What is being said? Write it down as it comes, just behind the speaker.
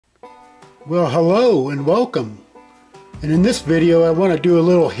Well, hello and welcome. And in this video I want to do a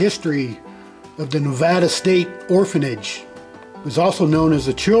little history of the Nevada State Orphanage. It was also known as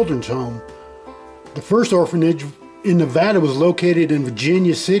a children's home. The first orphanage in Nevada was located in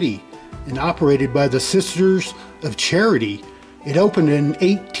Virginia City and operated by the Sisters of Charity. It opened in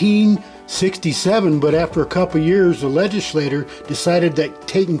 1867, but after a couple years the legislature decided that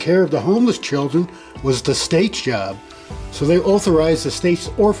taking care of the homeless children was the state's job. So they authorized the state's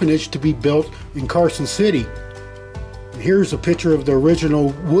orphanage to be built in Carson City. And here's a picture of the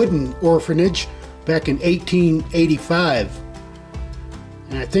original wooden orphanage back in 1885.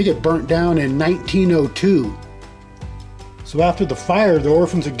 And I think it burnt down in 1902. So after the fire, the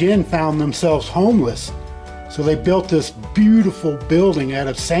orphans again found themselves homeless. So they built this beautiful building out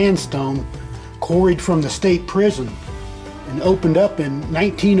of sandstone quarried from the state prison and opened up in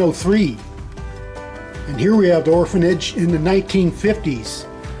 1903. And here we have the orphanage in the 1950s.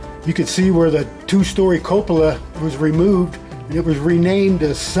 You can see where the two-story cupola was removed and it was renamed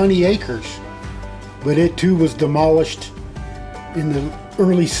as Sunny Acres. But it too was demolished in the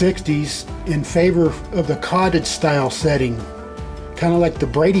early 60s in favor of the cottage style setting, kind of like the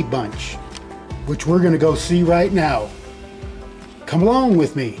Brady Bunch, which we're going to go see right now. Come along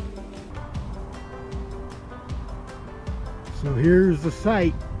with me. So here's the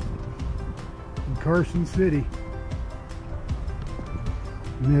site in Carson City.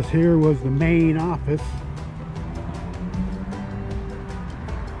 And this here was the main office.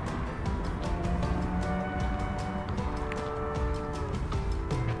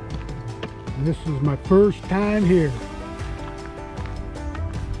 And this was my first time here.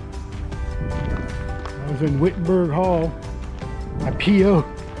 I was in Wittenberg Hall. My PO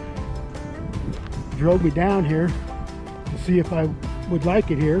drove me down here to see if I would like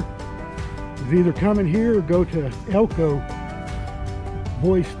it here. It was either come in here or go to Elko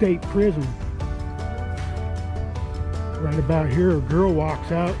Boys State Prison. Right about here, a girl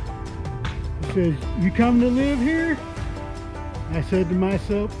walks out and says, "You come to live here?" I said to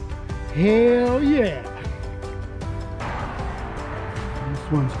myself, hell yeah.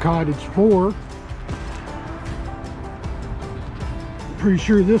 This one's cottage 4. Pretty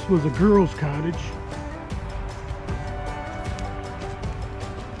sure this was a girl's cottage.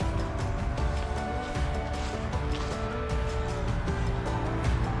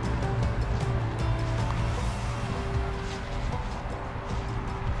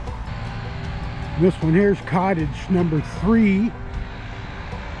 This one here's cottage number 3.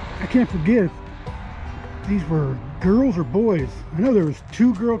 I can't forget if these were girls or boys. I know there was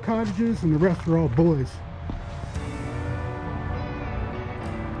 2 girl cottages and the rest were all boys.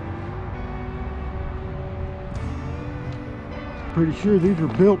 Pretty sure these were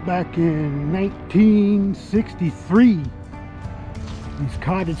built back in 1963. These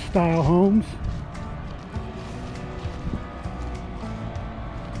cottage style homes.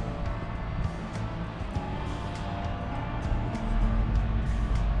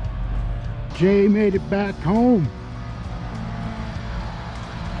 Jay made it back home.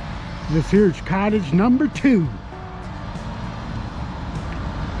 This here's cottage number 2.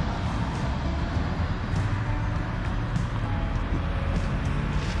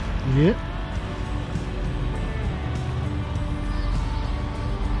 Yep.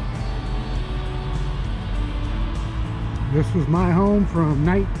 This was my home from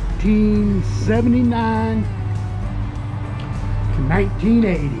 1979 to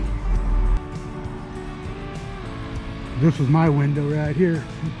 1980. This was my window right here.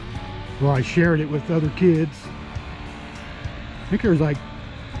 Well, I shared it with other kids. I think there was like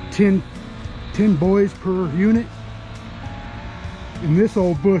 10 boys per unit. And this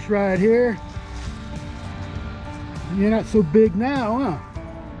old bush right here, you're not so big now, huh?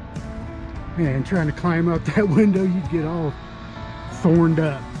 Man, trying to climb out that window, you'd get all thorned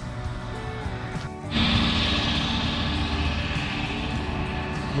up.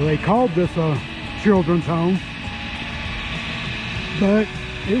 Well, they called this a children's home, but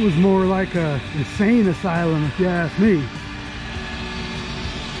it was more like a insane asylum if you ask me,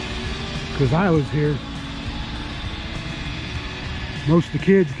 because I was here. Most of the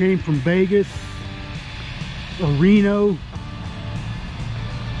kids came from Vegas or Reno.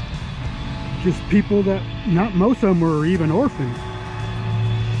 Just people that, not most of them were even orphans.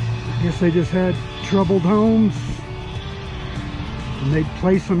 I guess they just had troubled homes and they'd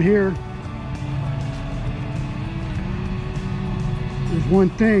place them here. There's one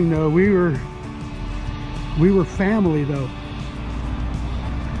thing though, we were family though.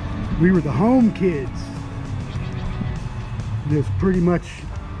 We were the home kids. There's pretty much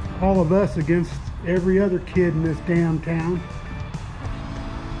all of us against every other kid in this damn town.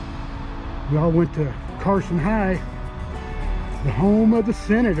 We all went to Carson High, the home of the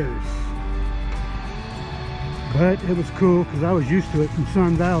Senators. But it was cool because I was used to it from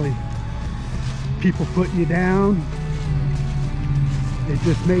Sun Valley. People putting you down. It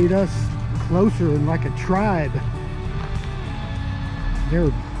just made us closer and like a tribe. There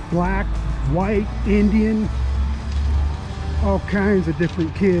were black, white, Indian, all kinds of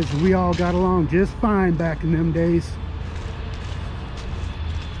different kids. We all got along just fine back in them days.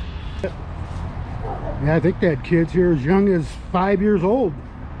 Yeah, I think they had kids here as young as 5 years old,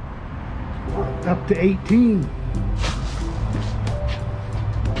 up to 18.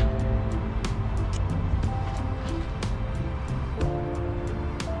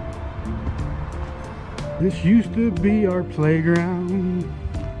 This used to be our playground.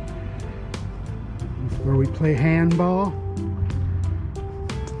 This is where we play handball.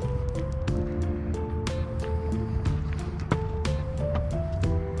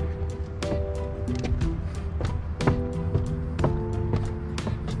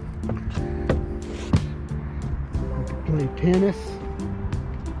 We could play tennis.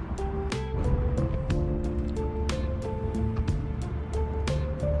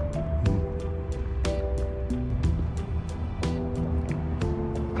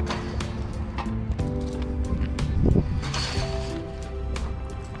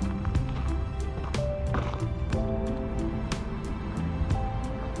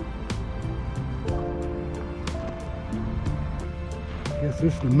 Guess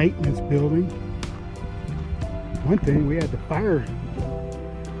this is the maintenance building. One thing, we had the fire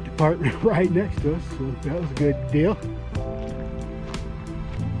department right next to us, so that was a good deal.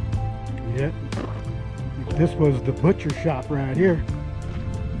 Yeah, this was the butcher shop right here.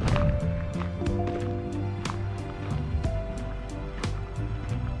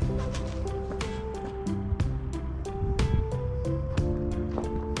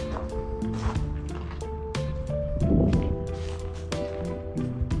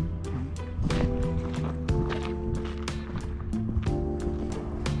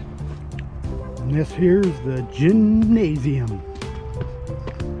 And this here's the gymnasium.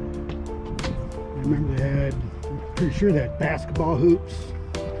 I remember they had, I'm pretty sure they had basketball hoops,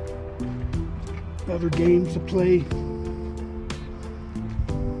 other games to play.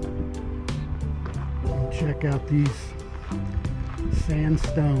 And check out these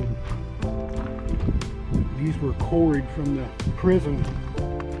sandstone. These were quarried from the prison,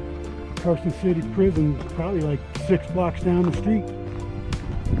 Carson City prison, probably like 6 blocks down the street.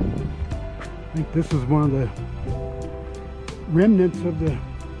 I think this is one of the remnants of the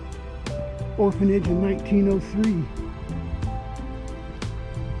orphanage in 1903.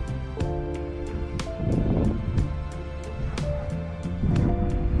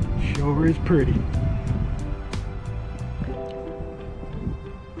 Sure is pretty.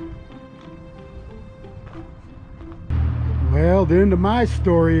 Well, the end of my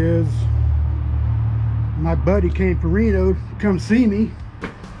story is my buddy came from Reno to come see me.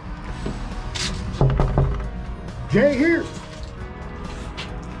 Jay here.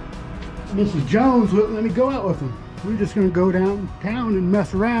 Mrs. Jones wouldn't let me go out with him. We were just gonna go downtown and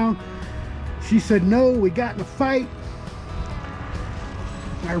mess around. She said no, we got in a fight.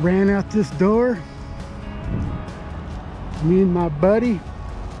 I ran out this door. Me and my buddy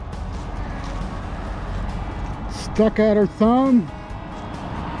stuck out our thumb,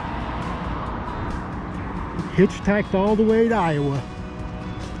 hitchhiked all the way to Iowa,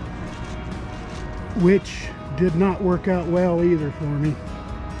 which did not work out well either for me.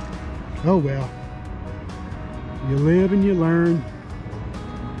 Oh well, you live and you learn.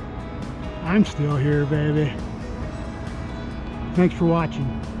 I'm still here, baby. Thanks for watching.